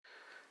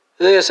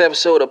This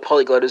episode of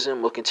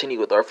Polyglotism will continue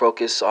with our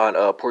focus on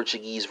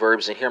Portuguese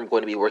verbs, and here I'm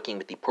going to be working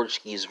with the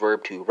Portuguese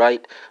verb to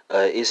write,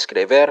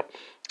 escrever,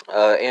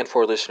 and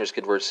for listeners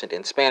conversant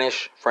in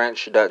Spanish,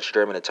 French, Dutch,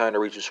 German, Italian,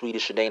 Norwegian,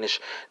 Swedish, and Danish.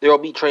 There will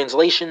be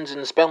translations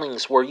and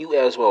spellings for you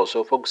as well,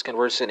 so folks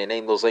conversant in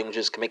any of those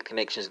languages can make the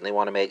connections that they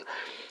want to make.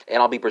 And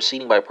I'll be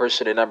proceeding by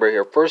person and number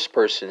here. First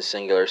person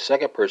singular,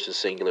 second person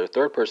singular,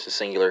 third person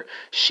singular.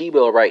 She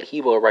will write,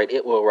 he will write,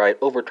 it will write.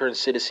 Overturned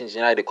Citizens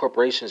United.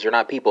 Corporations are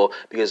not people,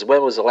 because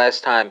when was the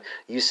last time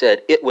you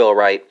said it will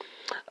write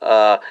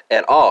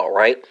at all,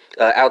 right?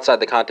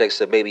 Outside the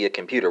context of maybe a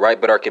computer, right?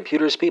 But are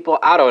computers people?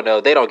 I don't know.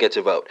 They don't get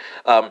to vote.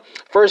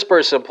 First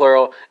person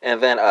plural,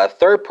 and then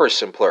third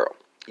person plural.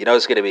 You know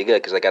it's going to be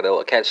good because I got a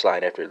little catch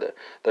line after the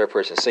third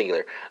person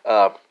singular.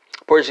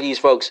 Portuguese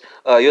folks,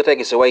 you'll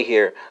take us away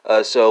here.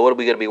 So what are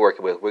we going to be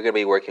working with? We're going to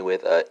be working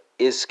with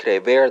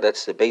escrever.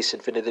 That's the base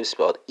infinitive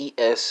spelled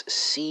E-S-C-R-E-V-E-R.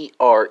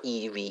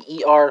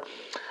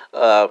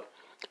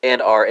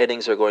 And our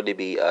endings are going to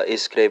be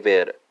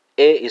escrever,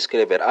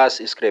 escrever as,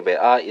 escrever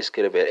a,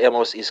 escrever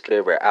hemos,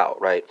 escrever ao,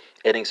 right?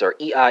 Endings are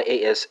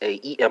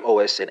E-I-A-S-A,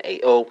 E-M-O-S, and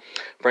A-O.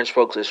 French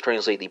folks, let's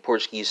translate the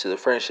Portuguese to the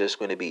French. It's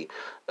going to be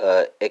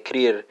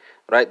écrire,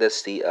 right?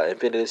 That's the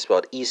infinitive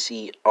spelled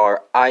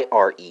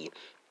E-C-R-I-R-E.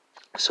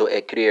 So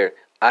écrire,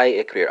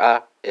 écrire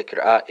a,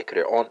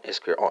 écrire on,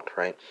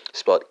 right?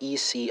 Spelled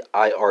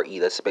E-C-I-R-E.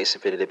 That's the base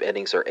infinitive.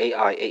 Endings are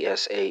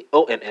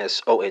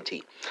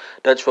A-I-A-S-A-O-N-S-O-N-T.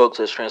 Dutch folks,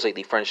 let's translate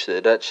the French to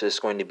the Dutch. It's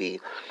going to be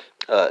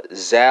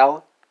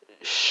zal,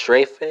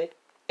 schrefe,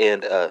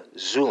 and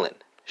zullen,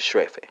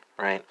 schrefe,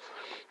 right?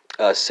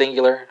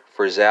 Singular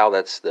for zal,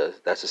 that's the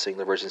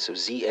singular version. So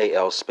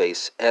Z-A-L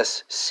space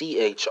S-C-H-R-I-J.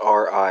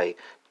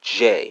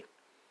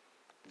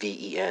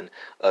 V-E-N.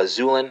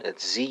 Zullen,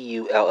 it's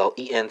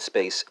Z-U-L-L-E-N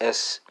space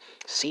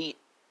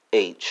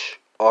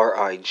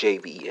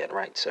S-C-H-R-I-J-V-E-N,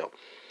 right? So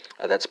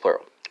that's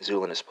plural.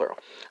 Zullen is plural.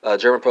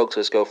 German folks,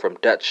 let's go from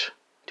Dutch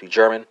to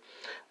German.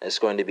 It's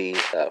going to be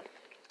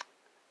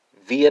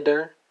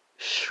Wieder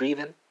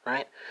schrijven,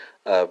 right?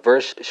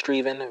 Verse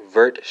schrijven,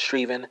 vert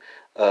schrijven,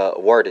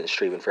 warden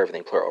schrijven for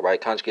everything plural, right?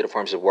 Conjugated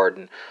forms of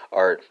warden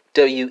are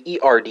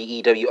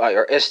W-E-R-D-E,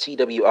 W-I-R-S-T,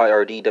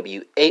 W-I-R-D,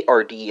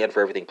 W-A-R-D-E-N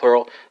for everything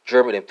plural.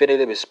 German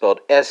infinitive is spelled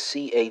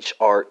S-C-H-R-E-I-B-E-N.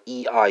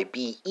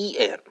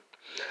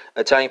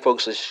 Italian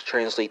folks, let's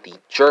translate the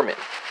German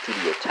to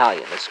the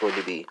Italian. That's going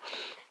to be,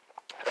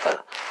 I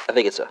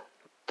think it's a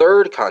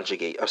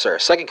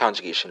second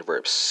conjugation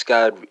verb,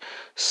 scarivire,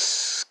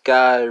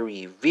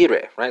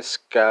 right?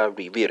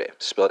 Scarivire,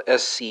 spelled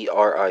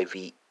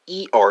S-C-R-I-V-E-R-E.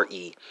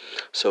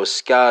 So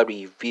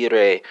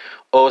scarivire,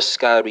 o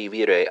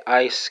scarivire,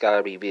 I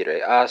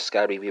scarivire, a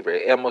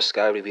scarivire, hemos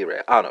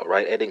scarivire, ano,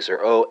 right? Endings are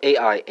O,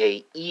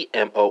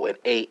 A-I-A-E-M-O, and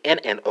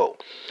A-N-N-O.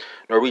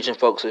 Norwegian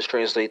folks, let's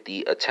translate the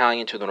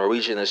Italian to the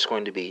Norwegian. That's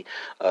going to be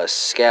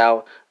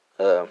skal,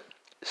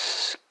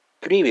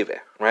 skrive,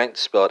 right?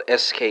 Spelled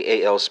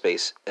S-K-A-L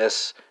space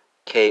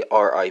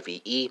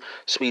S-K-R-I-V-E.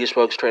 Swedish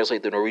folks,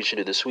 translate the Norwegian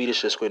to the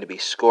Swedish. That's going to be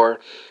skor,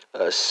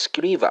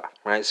 skriva,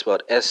 right?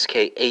 Spelled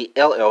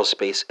S-K-A-L-L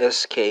space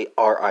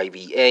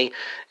S-K-R-I-V-A.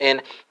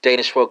 And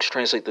Danish folks,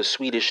 translate the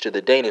Swedish to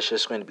the Danish.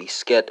 That's going to be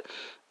sket,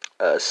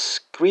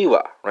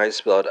 skriva, right?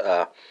 Spelled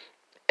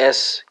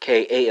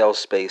S-K-A-L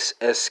space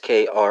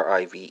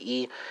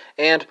S-K-R-I-V-E.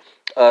 And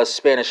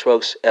Spanish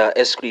folks,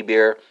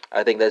 escribir,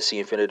 I think that's the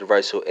infinitive,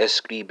 right? So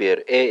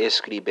escribir,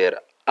 escribir,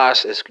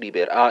 as,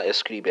 escribir, a,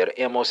 escribir,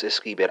 hemos,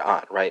 escribir,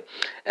 an, right?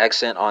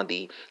 Accent on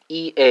the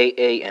E,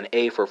 A, and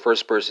A for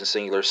first person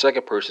singular,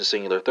 second person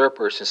singular, third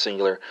person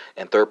singular,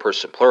 and third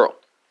person plural.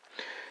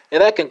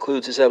 And that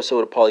concludes this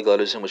episode of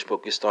Polyglotism, which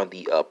focused on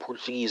the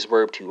Portuguese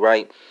verb to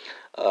write,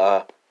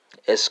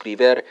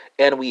 escrever,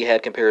 and we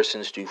had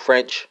comparisons to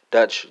French,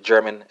 Dutch,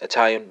 German,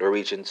 Italian,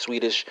 Norwegian,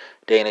 Swedish,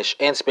 Danish,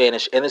 and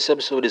Spanish, and this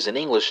episode is in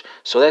English,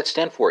 so that's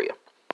 10 for you.